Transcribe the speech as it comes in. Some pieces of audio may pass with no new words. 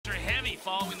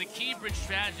the Keybridge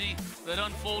tragedy that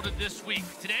unfolded this week.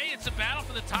 Today, it's a battle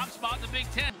for the top spot in the Big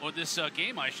Ten. Or this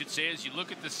game, I should say, as you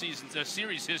look at the season's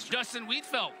series history. Justin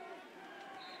Wheatfeld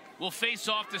will face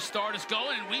off to start us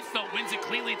going, and Wheatfeld wins it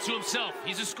cleanly to himself.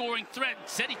 He's a scoring threat.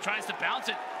 Instead, he tries to bounce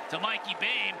it to Mikey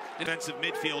Boehm. Defensive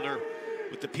midfielder.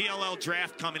 With the PLL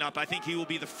draft coming up, I think he will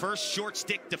be the first short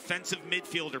stick defensive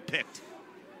midfielder picked.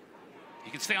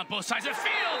 He can stay on both sides of the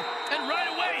field, and right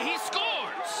away he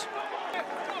scores.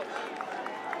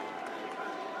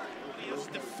 He is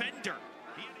defender,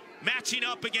 matching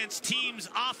up against teams'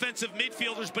 offensive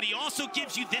midfielders, but he also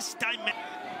gives you this dimension.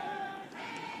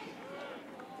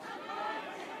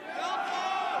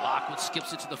 Lockwood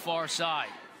skips it to the far side.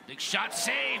 Big shot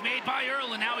save made by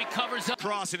Earl, and now he covers up.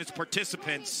 Cross and its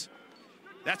participants.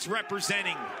 That's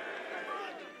representing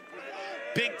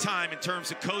big time in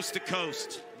terms of coast to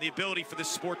coast, the ability for this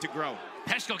sport to grow.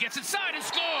 Peshko gets inside and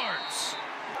scores.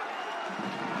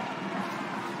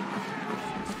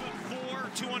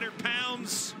 6'4", 200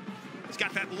 pounds. He's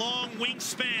got that long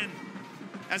wingspan.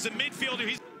 As a midfielder,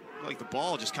 he's like the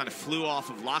ball just kind of flew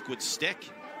off of Lockwood's stick.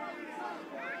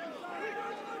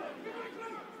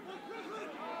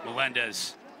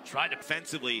 Melendez tried to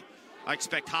defensively. I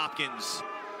expect Hopkins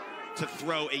to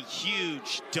throw a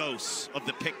huge dose of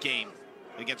the pick game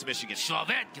against Michigan.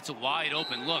 Chauvette gets a wide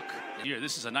open look. Here,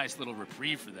 this is a nice little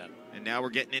reprieve for them. And now we're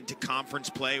getting into conference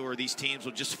play where these teams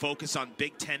will just focus on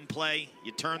Big Ten play.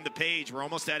 You turn the page, we're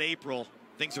almost at April.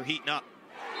 Things are heating up.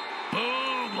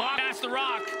 Boom, lock past the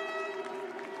rock.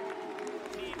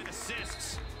 Team and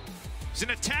assists. He's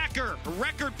an attacker, a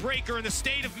record breaker in the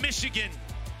state of Michigan.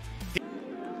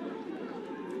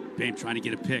 Boehm trying to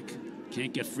get a pick.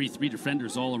 Can't get free, three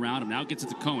defenders all around him. Now gets it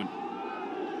to Cohen.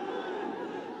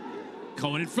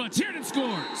 Cohen in front, Tiernan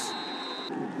scores.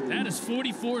 That is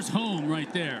 44's home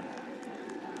right there.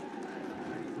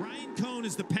 Ryan Cohen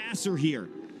is the passer here.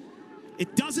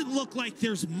 It doesn't look like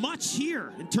there's much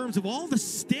here in terms of all the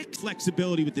stick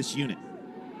flexibility with this unit.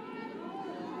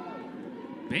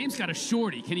 Boehm's got a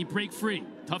shorty. Can he break free?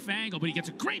 Tough angle, but he gets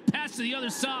a great pass to the other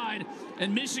side,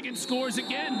 and Michigan scores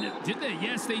again. Did they?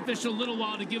 Yes, they fished a little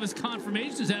while to give us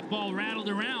confirmation as that ball rattled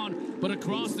around, but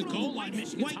across the goal line,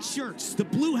 White shirts, the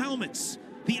blue helmets.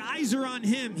 The eyes are on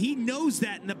him. He knows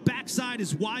that, and the backside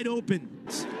is wide open.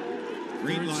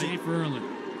 Green light. Safe for Erlen.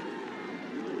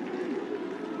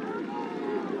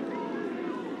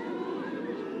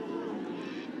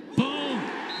 Boom!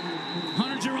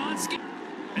 Hunter Jaronski.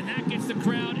 And that gets the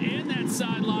crowd and that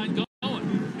sideline going.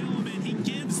 He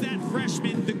gives that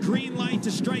freshman the green light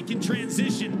to strike in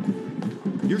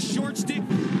transition. Your short stick.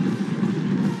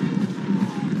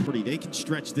 They can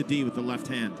stretch the D with the left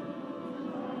hand.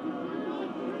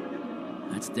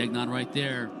 That's Degnan right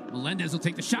there. Melendez will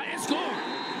take the shot and score.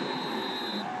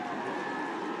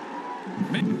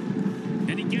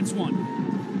 And he gets one.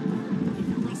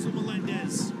 Russell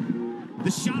Melendez.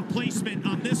 The shot placement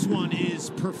on this one is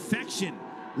perfection.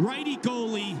 Righty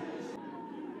goalie.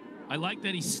 I like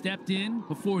that he stepped in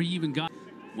before he even got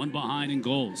one behind in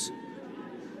goals.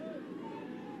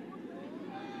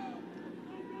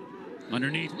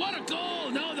 Underneath. What a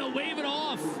goal! No, they'll wave it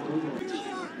off.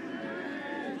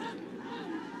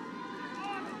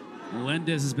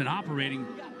 Melendez has been operating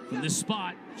from this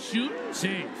spot. Shoot,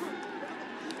 save.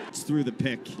 It's through the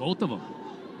pick. Both of them.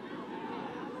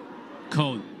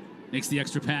 Cohen makes the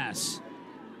extra pass.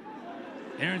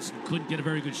 Aronson couldn't get a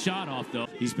very good shot off, though.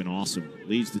 He's been awesome.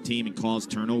 Leads the team and calls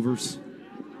turnovers.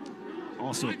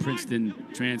 Also a Princeton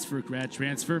transfer, grad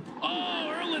transfer.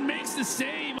 Oh, Erlen makes the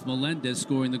save. Melendez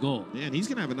scoring the goal. Yeah, and he's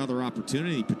going to have another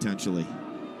opportunity potentially.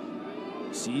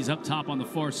 Sees up top on the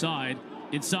far side.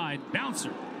 Inside,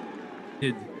 bouncer.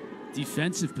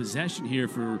 Defensive possession here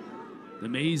for the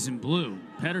Maize and Blue.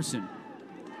 Pedersen.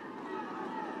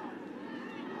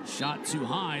 Shot too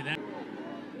high. That.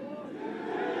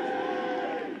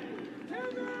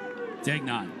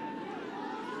 Degnan.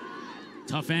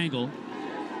 Tough angle.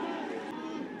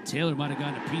 Taylor might have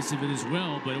gotten a piece of it as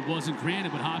well, but it wasn't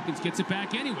granted. But Hopkins gets it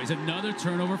back anyways. Another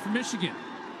turnover for Michigan.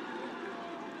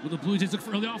 Will the Blue Jays look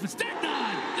for early offense?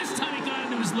 Degnan! This time he got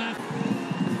into his left.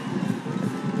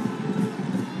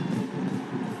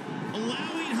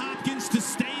 Allowing Hopkins to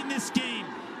stay in this game.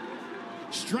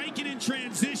 Striking in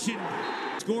transition.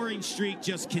 Scoring streak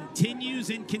just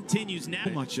continues and continues. Now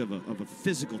much of a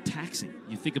physical taxing.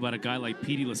 You think about a guy like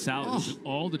Petey LaSalle, who's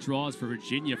all the draws for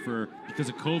Virginia because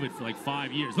of COVID for like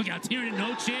 5 years. Look out, Tiernan,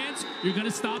 no chance. You're going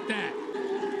to stop that.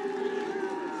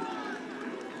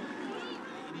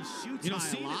 He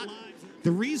shoots a lot.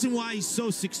 The reason why he's so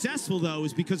successful, though,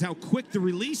 is because how quick the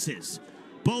release is.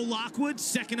 Bo Lockwood,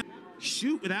 second.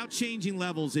 Shoot without changing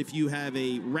levels if you have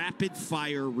a rapid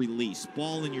fire release.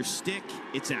 Ball in your stick,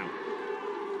 it's out.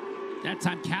 That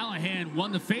time Callahan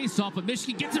won the faceoff, but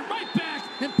Michigan gets it right back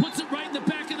and puts it right in the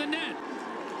back of the net.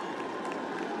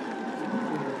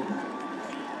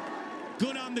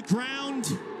 Good on the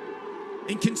ground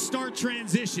and can start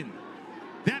transition.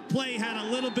 That play had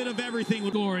a little bit of everything.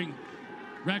 Scoring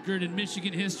record in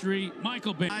Michigan history,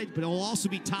 Michael Bain. But he'll also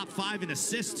be top 5 in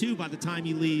assists, too, by the time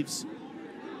he leaves.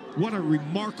 What a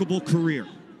remarkable career.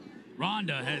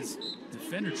 Rhonda has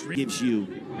defender gives you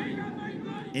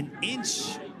an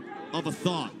inch of a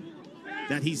thought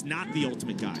that he's not the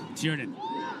ultimate guy. Tiernan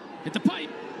hit the pipe,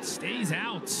 stays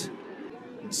out.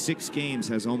 In 6 games,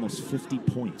 has almost 50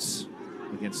 points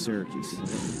against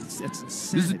Syracuse. That's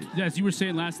insanity. As you were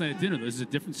saying last night at dinner, this is a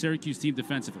different Syracuse team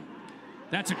defensively.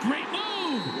 That's a great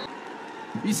move.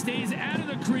 He stays out of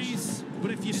the crease.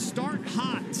 But if you start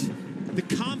hot, the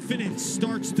confidence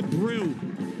starts to brew.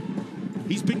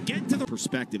 He's been getting to the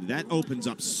perspective. That opens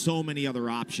up so many other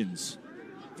options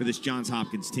for this Johns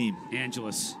Hopkins team.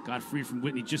 Angeles got free from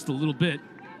Whitney just a little bit.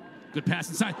 Good pass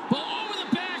inside. Ball over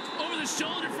the back, over the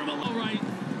shoulder from a low right.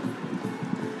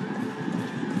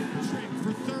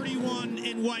 For 31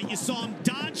 in white. You saw him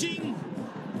dodging.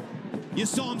 You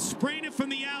saw him spraying it from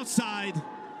the outside.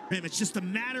 It's just a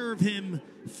matter of him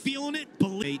feeling it.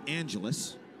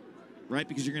 Angeles, right?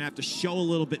 Because you're going to have to show a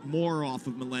little bit more off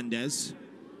of Melendez.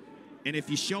 And if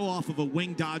you show off of a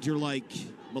wing dodger like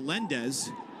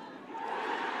Melendez,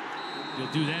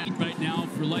 you'll do that right now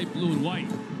for light blue and white.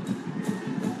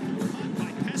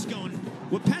 By Pesco. And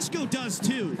what Pesco does,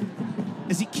 too,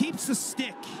 is he keeps the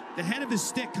stick, the head of his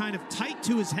stick, kind of tight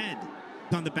to his head.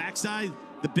 On the backside,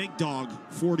 the big dog,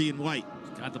 40 in white.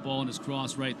 Got the ball in his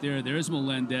cross right there. There's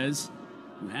Melendez,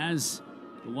 who has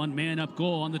the one-man-up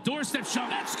goal on the doorstep shot.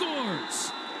 That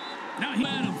scores! Now he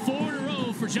had him 4 in a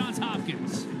row for Johns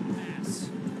Hopkins.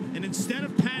 And instead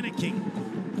of panicking,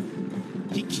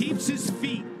 he keeps his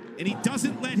feet, and he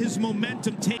doesn't let his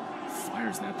momentum take.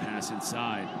 Fires that pass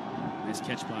inside. Nice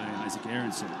catch by Isaac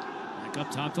Aronson. Back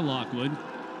up top to Lockwood.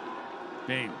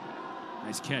 Bain.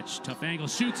 Nice catch. Tough angle.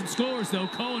 Shoots and scores, though.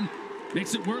 Cohen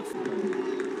makes it work.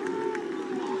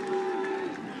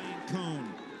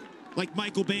 Cohen, like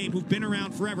Michael Bain, who've been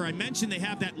around forever. I mentioned they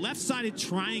have that left-sided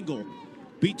triangle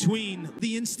between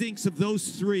the instincts of those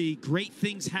 3. Great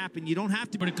things happen. You don't have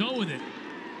to go with it.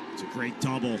 It's a great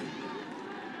double.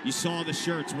 You saw the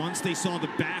shirts. Once they saw the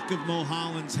back of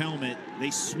Mulholland's helmet,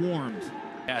 they swarmed.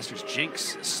 Masters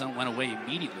jinx. The sun went away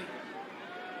immediately.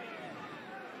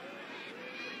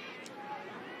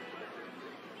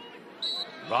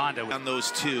 Rhonda on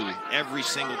those 2 every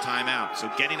single time out.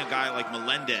 So getting a guy like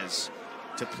Melendez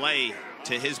to play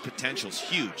to his potential is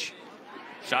huge.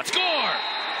 Shot score!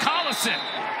 Collison.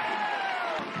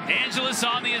 Angeles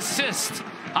on the assist.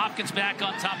 Hopkins back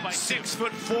on top by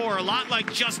 6'4", a lot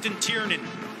like Justin Tiernan.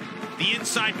 The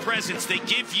inside presence they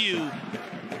give you.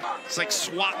 It's like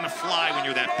swatting a fly when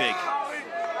you're that big.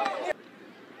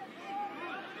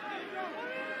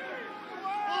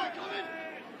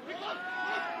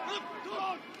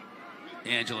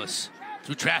 Angeles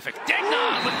through traffic.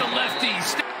 Degnan with the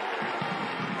lefties.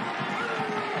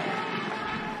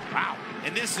 Wow.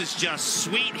 And this is just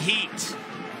sweet heat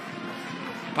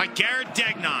by Garrett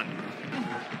Degnan.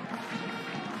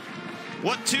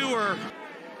 What 2 are...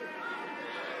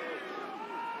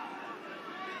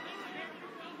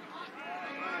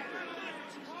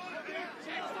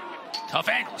 Tough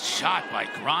angle shot by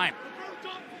Grime.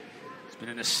 It's been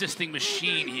an assisting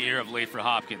machine here of late for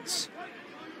Hopkins.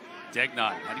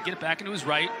 Degnan had to get it back into his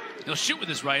right. He'll shoot with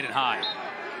his right and high.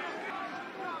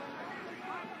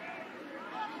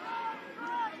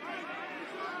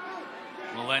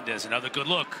 Melendez, another good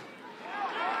look.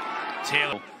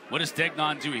 Taylor, what does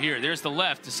Degnan do here? There's the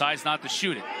left, decides not to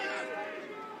shoot it.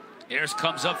 Ayers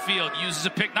comes upfield, uses a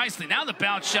pick nicely. Now the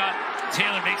bounce shot.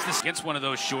 Taylor makes this against one of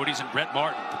those shorties, and Brett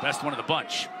Martin, the best one of the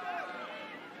bunch.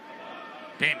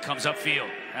 Bain comes upfield,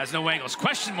 has no angles.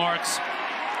 Question marks.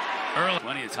 Early.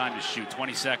 Plenty of time to shoot.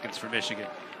 20 seconds for Michigan.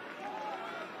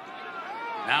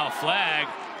 Now a flag.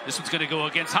 This one's going to go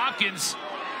against Hopkins.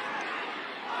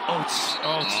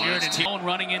 Tiernan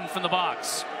running in from the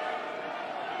box.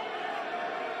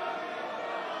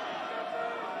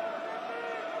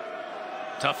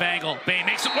 Tough angle. Bain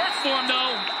makes it work for him,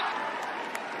 though.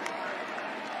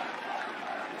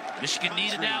 Michigan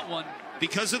needed that one.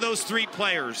 Because of those 3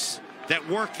 players that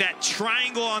work that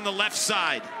triangle on the left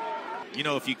side. You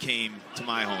know, if you came to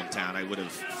my hometown, I would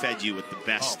have fed you with the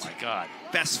best,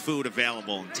 best food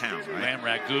available in town, right? Lamb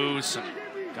ragu, some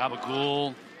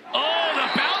gabagool. Oh,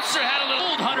 the bouncer had a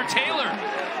little old Hunter Taylor.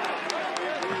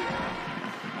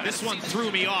 This one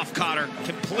threw me off, Cotter,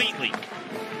 completely.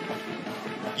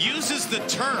 Uses the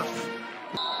turf.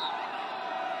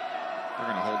 They're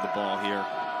going to hold the ball here.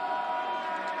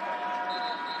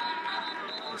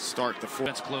 Start the fourth.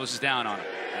 Defense closes down on him.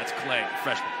 That's Clay, the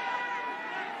freshman.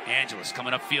 Angeles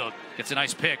coming upfield. Gets a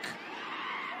nice pick.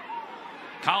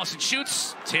 Collison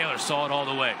shoots. Taylor saw it all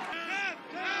the way.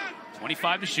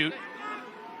 25 to shoot.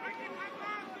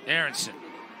 Aronson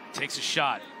takes a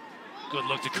shot. Good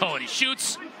look to Cohen. He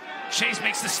shoots. Chase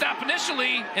makes the stop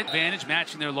initially. Advantage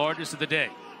matching their largest of the day.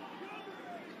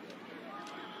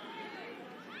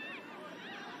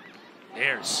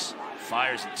 Ayers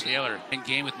fires at Taylor. In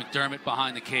game with McDermott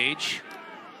behind the cage.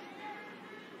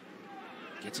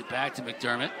 Gets it back to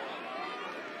McDermott.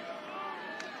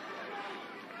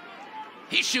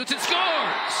 He shoots and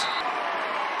scores!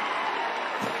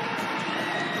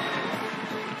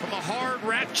 From a hard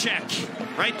rack check.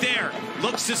 Right there.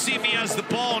 Looks to see if he has the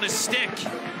ball on his stick.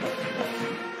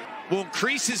 Will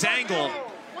increase his angle.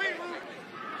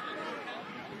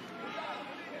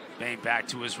 Bain back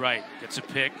to his right. Gets a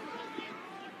pick.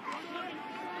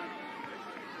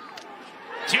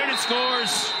 Tiernan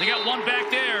scores. They got one back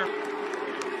there.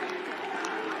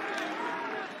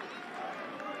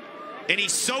 And he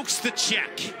soaks the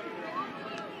check.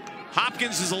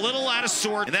 Hopkins is a little out of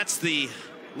sorts. And that's the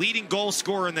leading goal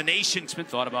scorer in the nation. Smith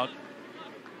thought about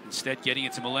instead getting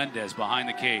it to Melendez behind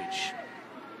the cage.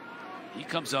 He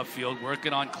comes upfield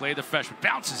working on Clay, the freshman.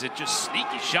 Bounces it, just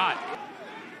sneaky shot.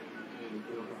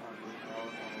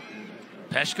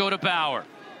 Peshko to Bauer.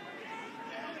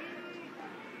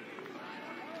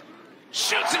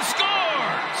 Shoots and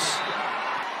scores!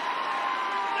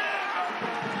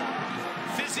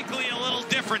 Physically a little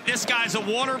different. This guy's a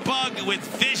water bug with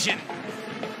vision.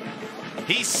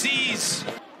 He sees.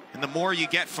 And the more you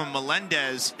get from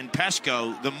Melendez and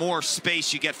Peshko, the more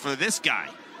space you get for this guy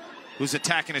who's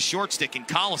attacking a short stick in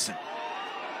Collison.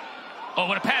 Oh,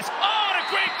 what a pass. Oh, what a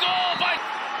great goal by...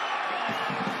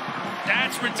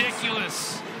 That's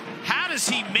ridiculous. How does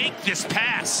he make this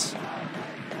pass?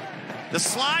 The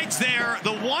slide's there,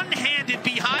 the one-handed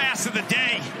behind pass of the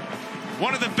day.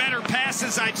 One of the better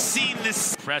passes I've seen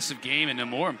this. Impressive game and a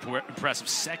more impressive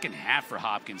second half for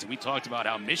Hopkins. And we talked about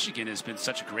how Michigan has been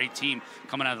such a great team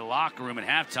coming out of the locker room at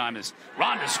halftime as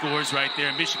Ronda scores right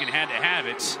there. Michigan had to have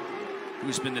it.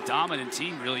 Who's been the dominant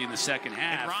team really in the second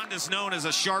half. And Ronda's known as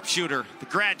a sharpshooter. The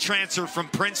grad transfer from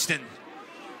Princeton.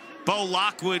 Bo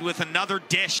Lockwood with another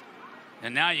dish.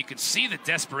 And now you can see the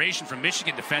desperation from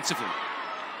Michigan defensively.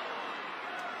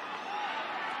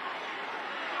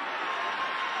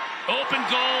 Open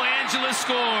goal, Angeles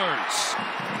scores.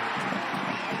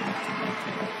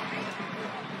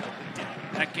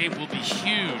 That game will be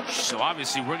huge, so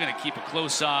obviously we're going to keep a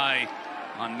close eye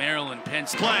on Maryland, Penn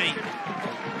State. Play.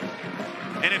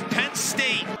 And if Penn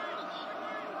State...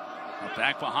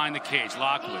 Back behind the cage,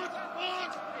 Lockwood.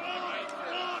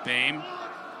 Bame.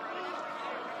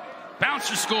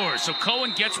 Bouncer scores, so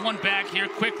Cohen gets one back here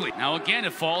quickly. Now again,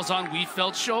 it falls on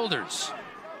Wheatfeld's shoulders.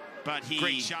 But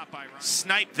he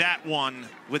sniped that one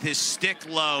with his stick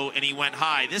low, and he went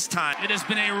high. This time... It has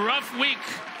been a rough week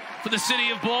for the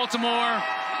city of Baltimore.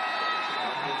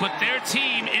 But their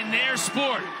team in their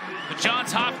sport, the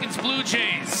Johns Hopkins Blue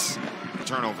Jays.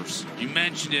 Turnovers. You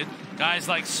mentioned it. Guys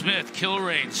like Smith,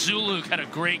 Kilrain, Zulu had a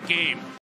great game.